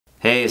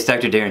Hey, it's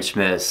Dr. Darren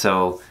Schmidt.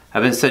 So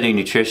I've been studying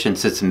nutrition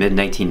since the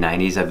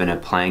mid-1990s. I've been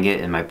applying it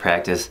in my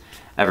practice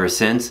ever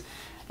since.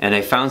 And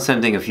I found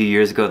something a few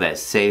years ago that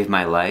saved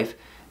my life.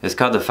 It's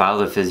called the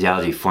Follow the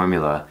Physiology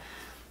Formula.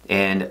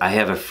 And I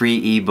have a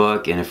free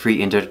ebook and a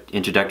free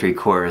introductory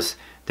course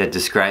that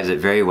describes it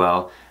very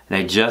well. And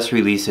I just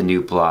released a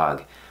new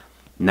blog.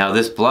 Now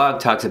this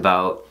blog talks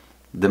about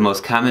the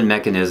most common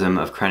mechanism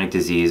of chronic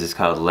disease. It's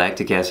called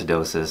lactic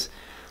acidosis.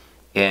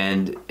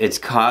 And it's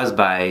caused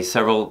by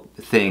several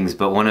things,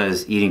 but one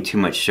is eating too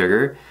much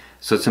sugar.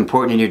 So it's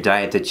important in your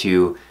diet that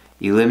you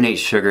eliminate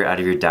sugar out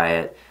of your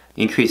diet,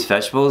 increase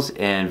vegetables,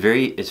 and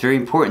it's very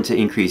important to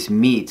increase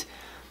meat,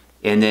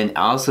 and then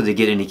also to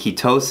get into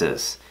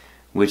ketosis,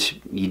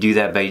 which you do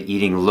that by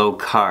eating low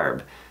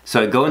carb.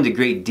 So I go into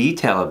great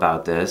detail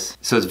about this.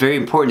 So it's very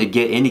important to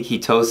get into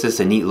ketosis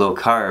and eat low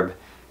carb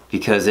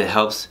because it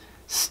helps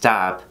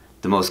stop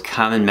the most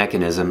common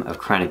mechanism of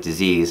chronic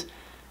disease,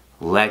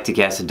 lactic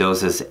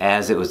acidosis,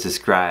 as it was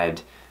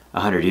described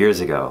 100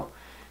 years ago.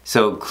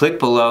 So click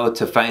below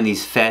to find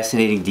these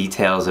fascinating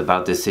details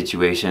about this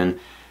situation.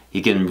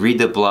 You can read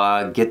the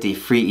blog, get the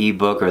free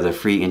ebook or the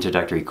free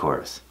introductory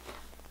course.